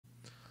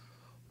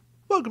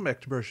Welcome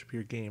back to Brush Up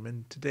Your Game,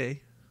 and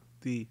today,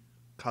 the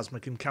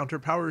Cosmic Encounter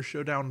Power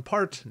Showdown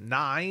Part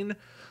 9.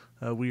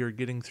 We are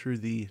getting through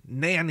the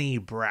Nanny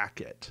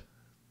bracket,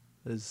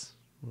 as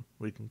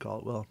we can call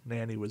it. Well,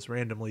 Nanny was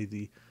randomly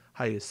the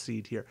highest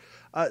seed here.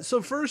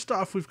 So first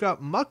off, we've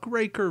got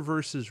Muckraker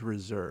versus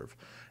Reserve.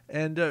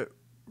 And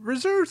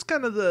Reserve's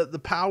kind of the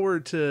power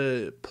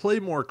to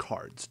play more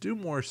cards, do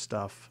more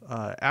stuff,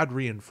 add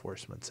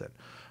reinforcements in.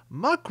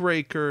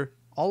 Muckraker,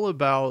 all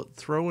about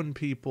throwing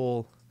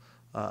people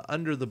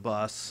under the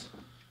bus,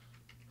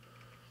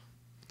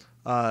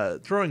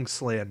 throwing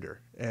slander,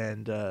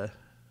 and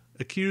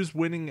accuse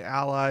winning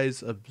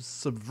allies of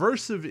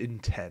subversive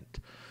intent,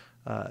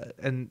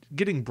 and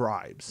getting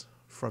bribes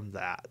from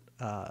that.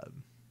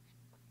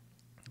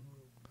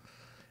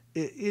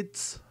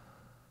 It's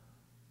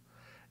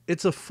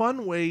a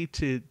fun way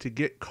to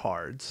get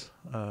cards,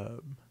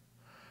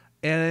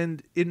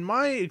 and in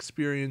my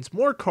experience,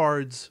 more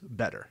cards,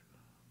 better.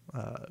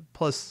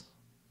 Plus,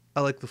 I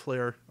like the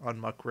flair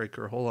on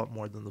Muckraker a whole lot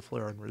more than the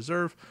flair on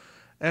Reserve,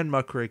 and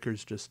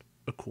Muckraker's just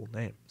a cool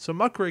name. So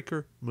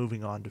Muckraker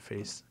moving on to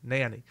face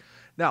Nanny.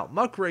 Now,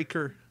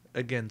 Muckraker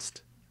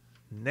against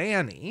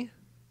Nanny.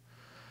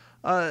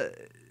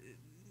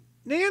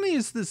 Nanny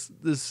is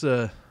this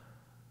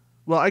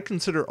well, I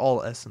consider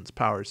all Essence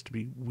powers to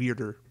be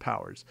weirder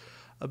powers.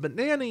 But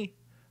Nanny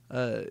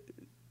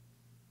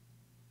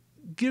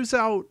gives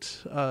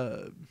out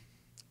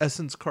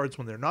Essence cards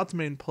when they're not the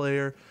main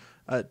player.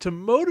 To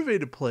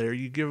motivate a player,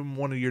 you give them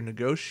one of your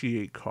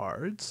negotiate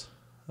cards.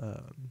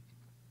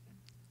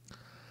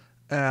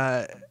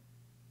 And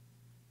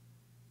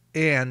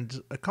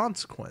a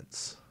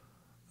consequence.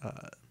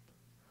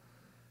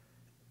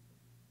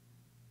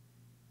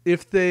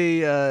 If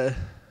they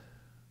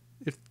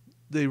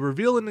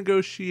reveal a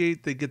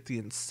negotiate, they get the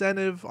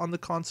incentive on the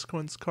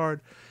consequence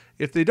card.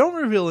 If they don't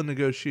reveal a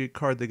negotiate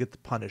card, they get the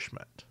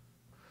punishment.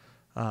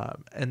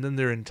 And then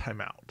they're in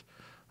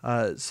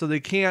timeout. So they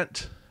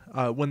can't...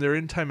 when they're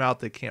in timeout,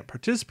 they can't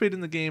participate in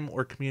the game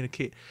or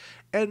communicate.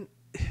 And,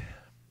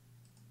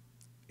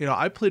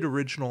 I played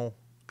original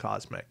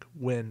Cosmic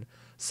when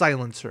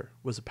Silencer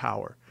was a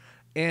power.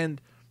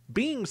 And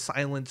being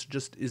silenced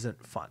just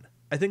isn't fun.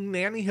 I think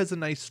Nanny has a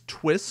nice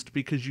twist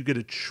because you get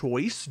a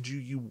choice. Do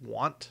you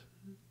want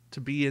to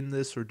be in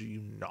this or do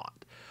you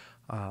not?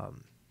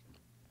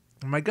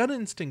 My gut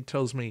instinct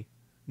tells me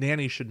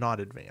Nanny should not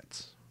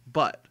advance.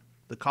 But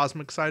the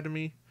Cosmic side of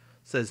me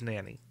says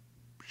Nanny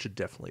should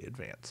definitely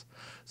advance.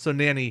 So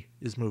Nanny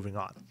is moving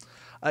on.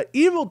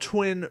 Evil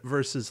Twin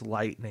versus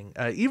Lightning.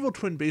 Evil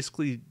Twin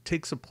basically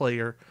takes a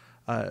player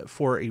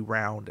for a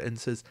round and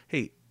says,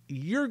 hey,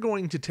 you're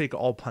going to take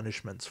all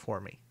punishments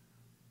for me.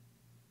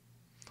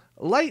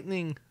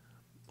 Lightning's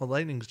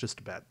just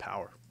a bad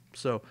power.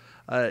 So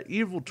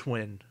Evil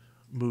Twin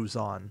moves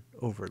on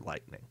over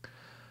Lightning.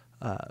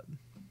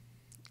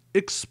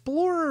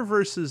 Explorer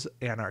versus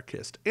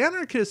Anarchist.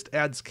 Anarchist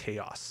adds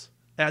chaos.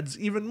 Adds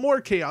even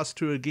more chaos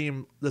to a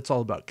game that's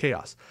all about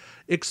chaos.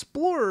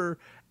 Explorer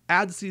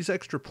adds these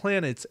extra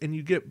planets, and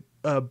you get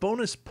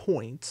bonus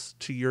points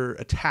to your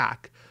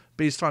attack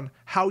based on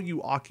how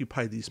you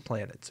occupy these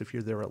planets. If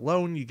you're there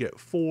alone, you get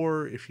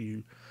 4. If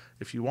you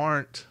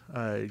aren't,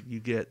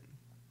 you get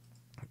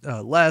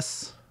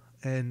less.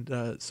 And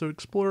so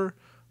Explorer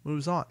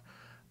moves on.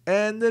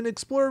 And then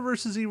Explorer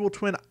versus Evil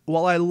Twin.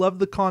 While I love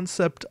the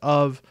concept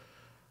of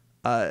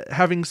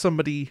having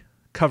somebody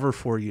cover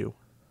for you,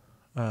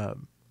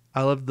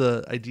 I love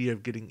the idea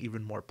of getting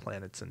even more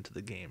planets into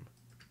the game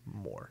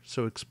more.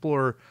 So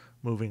Explorer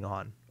moving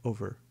on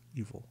over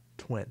Evil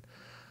Twin.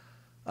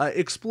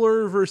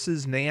 Explorer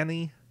versus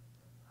Nanny.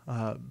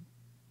 I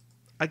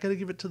got to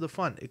give it to the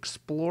fun.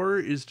 Explorer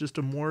is just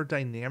a more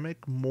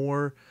dynamic,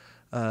 more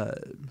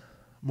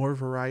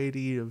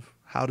variety of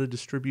how to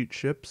distribute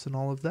ships and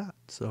all of that.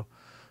 So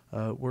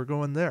we're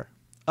going there.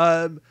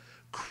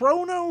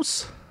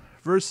 Kronos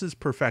versus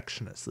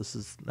Perfectionist. This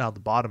is now the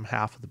bottom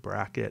half of the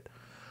bracket.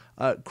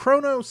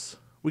 Kronos,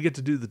 we get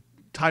to do the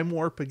time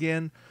warp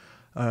again,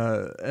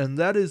 and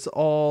that is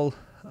all.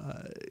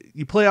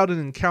 You play out an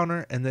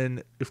encounter, and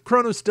then if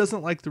Kronos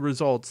doesn't like the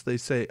results, they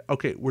say,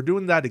 okay, we're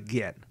doing that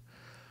again.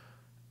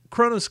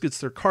 Kronos gets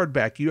their card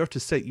back. You have to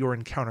set your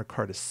encounter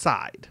card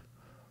aside.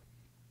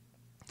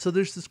 So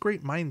there's this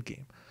great mind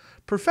game.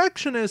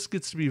 Perfectionist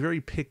gets to be very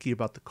picky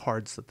about the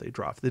cards that they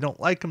draw. If they don't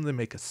like them, they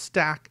make a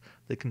stack.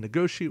 They can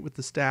negotiate with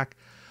the stack.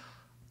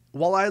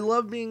 While I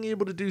love being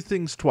able to do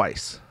things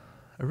twice,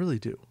 I really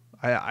do.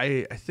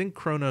 I think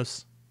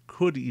Kronos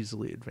could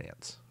easily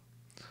advance.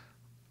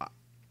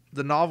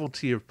 The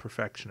novelty of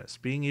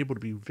Perfectionist, being able to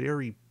be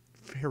very,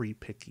 very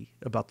picky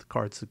about the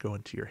cards that go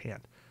into your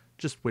hand,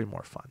 just way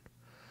more fun.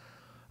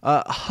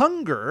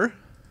 Hunger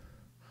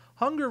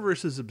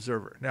versus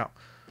Observer. Now,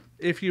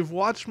 if you've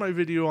watched my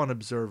video on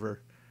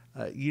Observer,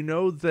 you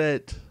know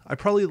that I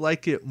probably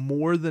like it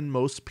more than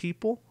most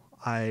people.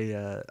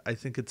 I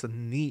think it's a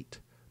neat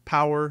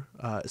power,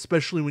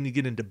 especially when you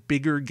get into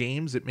bigger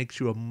games. It makes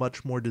you a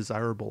much more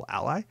desirable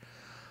ally.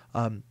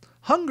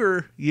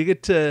 Hunger, you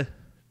get to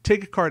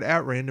take a card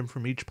at random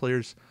from each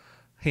player's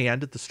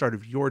hand at the start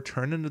of your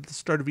turn, and at the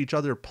start of each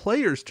other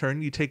player's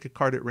turn, you take a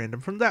card at random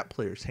from that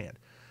player's hand.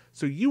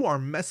 So you are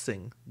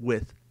messing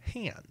with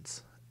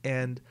hands,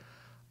 and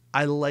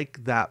I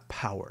like that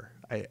power.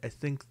 I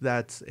think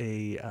that's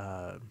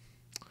a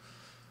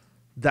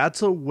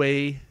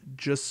way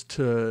just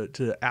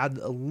to add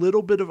a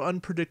little bit of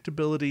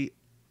unpredictability.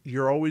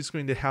 You're always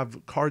going to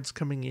have cards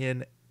coming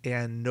in,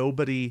 and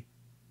nobody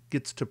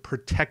gets to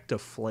protect a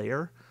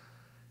flare,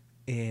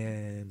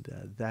 and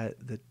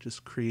that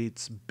just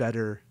creates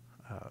better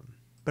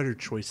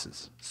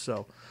choices.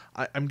 So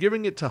I'm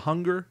giving it to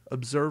Hunger.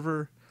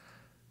 Observer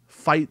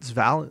fights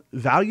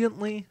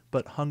valiantly,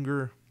 but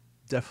Hunger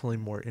definitely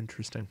more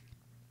interesting.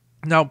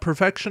 Now,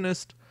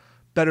 Perfectionist,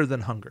 better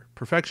than Hunger.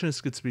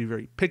 Perfectionist gets to be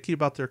very picky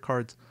about their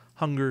cards.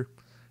 Hunger,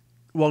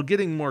 while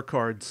getting more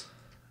cards,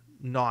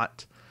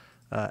 not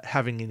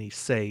having any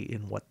say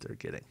in what they're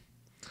getting.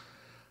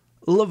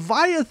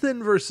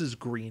 Leviathan versus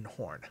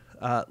Greenhorn.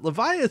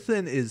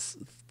 Leviathan is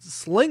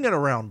slinging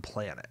around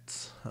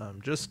planets.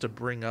 Just to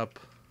bring up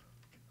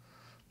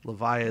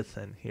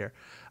Leviathan here,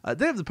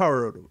 they have the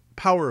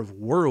power of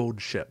world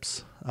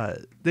ships.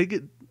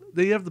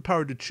 They have the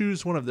power to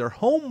choose one of their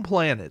home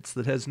planets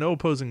that has no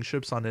opposing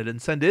ships on it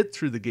and send it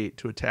through the gate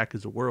to attack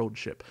as a world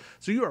ship.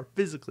 So you are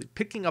physically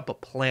picking up a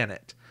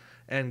planet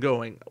and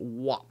going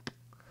whop.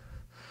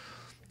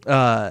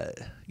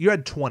 You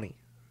had 20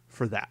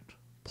 for that,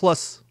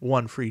 plus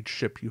 1 for each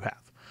ship you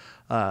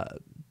have.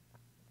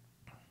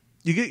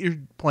 You get your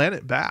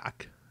planet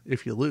back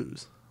if you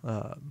lose,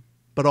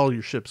 but all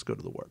your ships go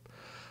to the warp.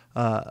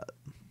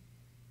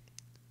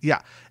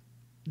 Yeah.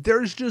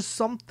 There's just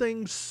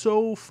something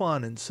so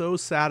fun and so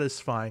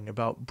satisfying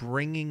about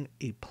bringing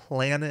a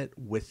planet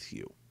with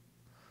you.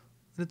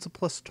 And it's a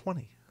plus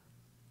 20.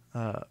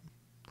 The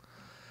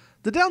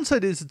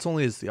downside is it's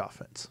only as the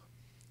offense.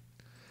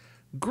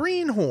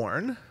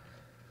 Greenhorn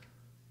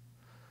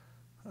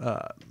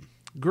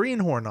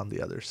on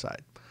the other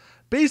side.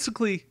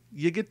 Basically,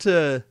 you get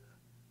to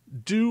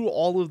do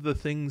all of the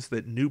things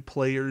that new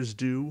players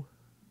do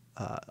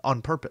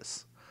on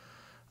purpose.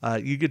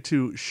 You get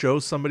to show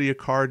somebody a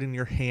card in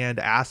your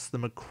hand, ask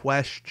them a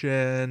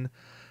question.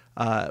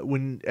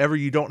 Whenever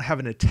you don't have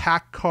an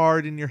attack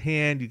card in your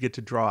hand, you get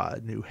to draw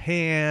a new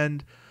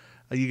hand.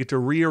 You get to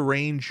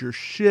rearrange your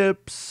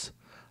ships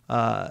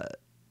and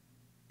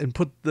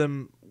put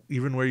them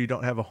even where you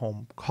don't have a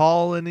home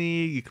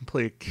colony. You can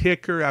play a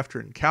kicker after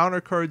encounter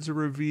cards are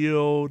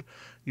revealed.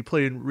 You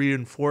play in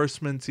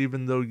reinforcements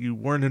even though you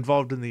weren't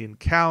involved in the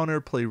encounter.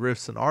 Play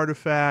rifts and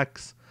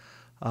artifacts.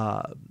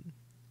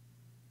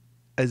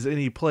 As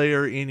any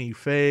player, any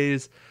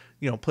phase,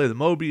 play the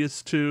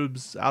Mobius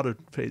tubes out of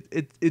phase.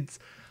 It's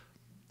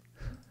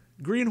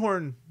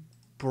Greenhorn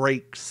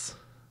breaks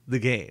the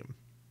game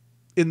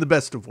in the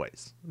best of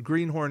ways.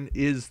 Greenhorn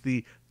is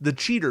the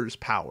cheater's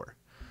power.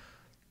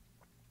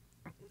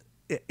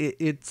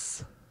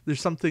 There's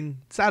something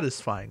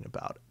satisfying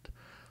about it.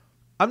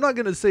 I'm not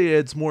going to say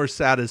it's more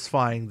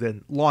satisfying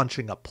than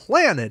launching a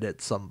planet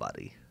at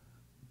somebody,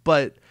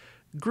 but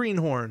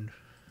Greenhorn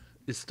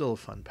is still a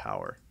fun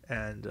power.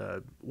 And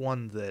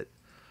one that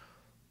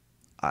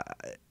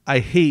I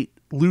hate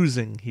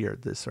losing here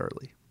this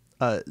early.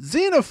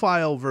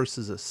 Xenophile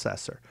versus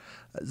Assessor.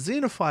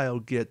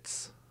 Xenophile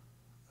gets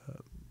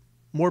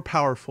more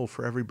powerful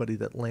for everybody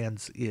that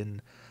lands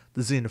in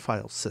the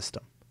Xenophile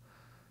system,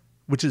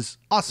 which is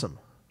awesome.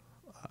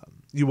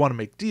 You want to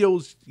make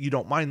deals. You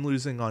don't mind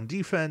losing on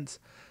defense.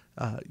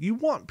 You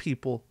want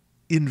people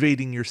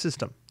invading your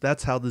system.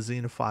 That's how the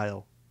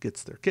Xenophile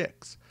gets their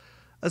kicks.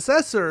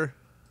 Assessor...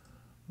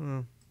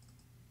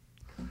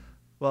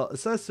 Well,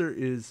 Assessor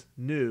is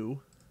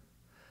new,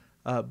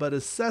 but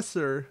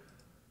Assessor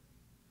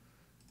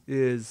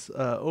is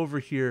over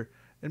here,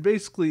 and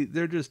basically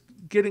they're just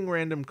getting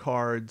random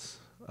cards.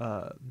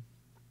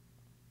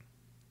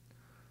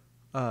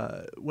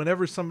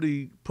 Whenever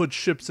somebody puts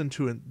ships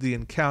into the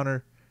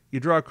encounter, you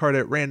draw a card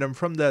at random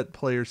from that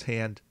player's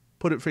hand,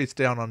 put it face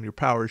down on your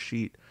power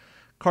sheet.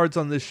 Cards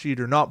on this sheet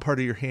are not part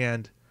of your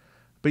hand,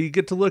 but you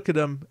get to look at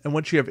them, and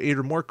once you have 8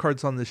 or more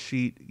cards on this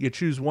sheet, you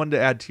choose 1 to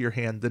add to your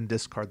hand, then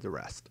discard the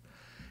rest.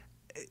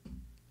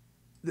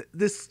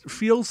 This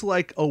feels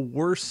like a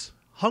worse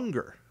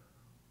Hunger.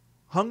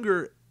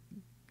 Hunger,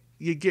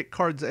 you get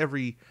cards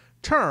every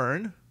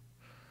turn.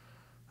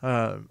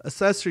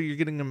 Assessor, you're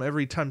getting them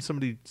every time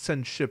somebody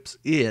sends ships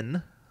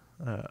in.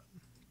 But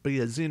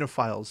yeah,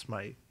 Xenophile's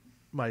my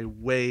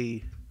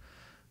way,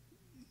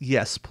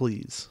 yes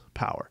please,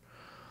 power.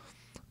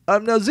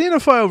 Now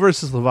Xenophile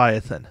versus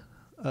Leviathan.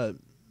 I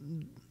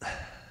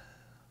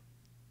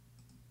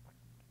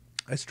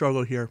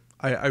struggle here.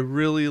 I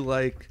really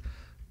like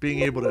being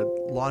able to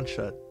launch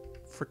a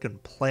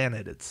freaking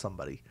planet at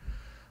somebody.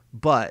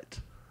 But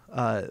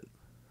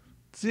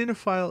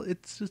Xenophile,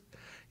 it's just,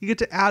 you get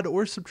to add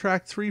or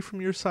subtract 3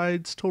 from your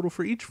side's total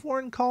for each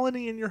foreign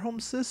colony in your home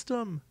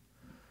system.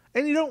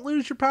 And you don't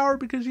lose your power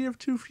because you have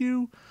too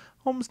few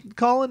home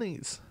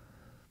colonies.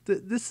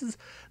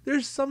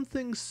 There's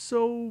something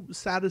so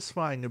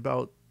satisfying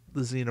about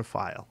the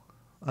Xenophile.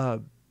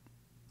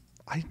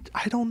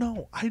 I don't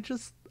know.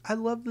 I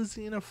love the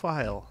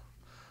Xenophile.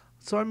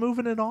 So I'm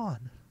moving it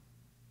on.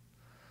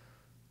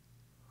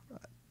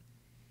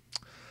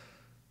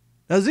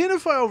 Now,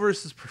 Xenophile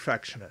versus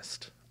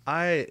Perfectionist.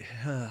 I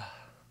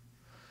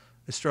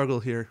struggle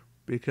here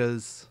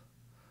because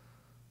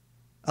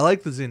I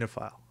like the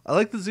Xenophile. I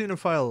like the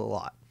Xenophile a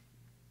lot.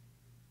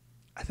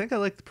 I think I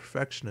like the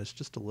Perfectionist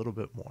just a little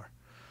bit more.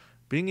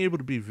 Being able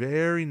to be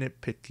very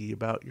nitpicky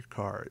about your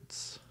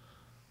cards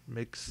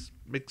makes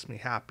me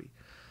happy.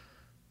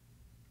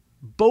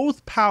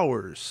 Both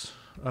powers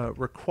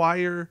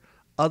require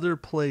other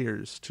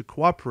players to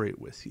cooperate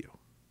with you.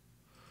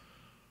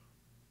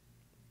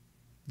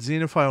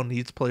 Xenophile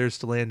needs players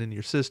to land in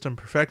your system.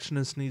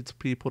 Perfectionist needs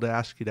people to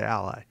ask you to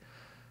ally.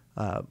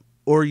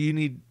 Or you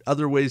need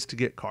other ways to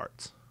get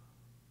cards.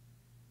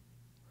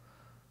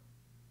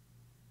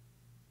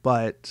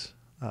 But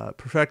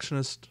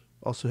Perfectionist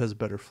also has a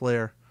better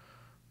flair.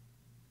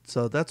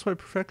 So that's why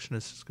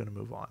Perfectionist is going to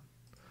move on.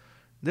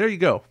 There you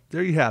go.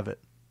 There you have it.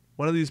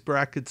 One of these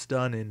brackets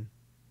done in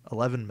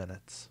 11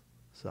 minutes.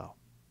 So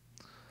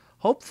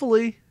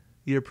hopefully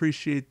you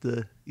appreciate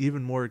the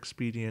even more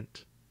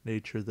expedient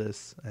nature of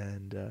this,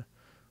 and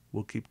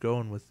we'll keep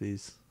going with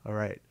these. All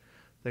right.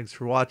 Thanks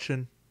for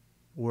watching.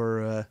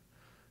 We're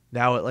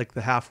now at like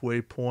the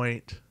halfway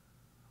point,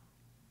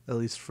 at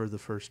least for the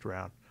first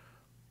round,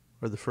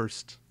 or the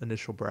first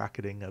initial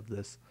bracketing of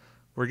this.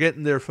 We're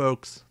getting there,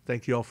 folks.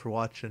 Thank you all for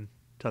watching.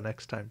 Till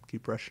next time,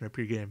 keep brushing up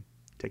your game.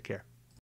 Take care.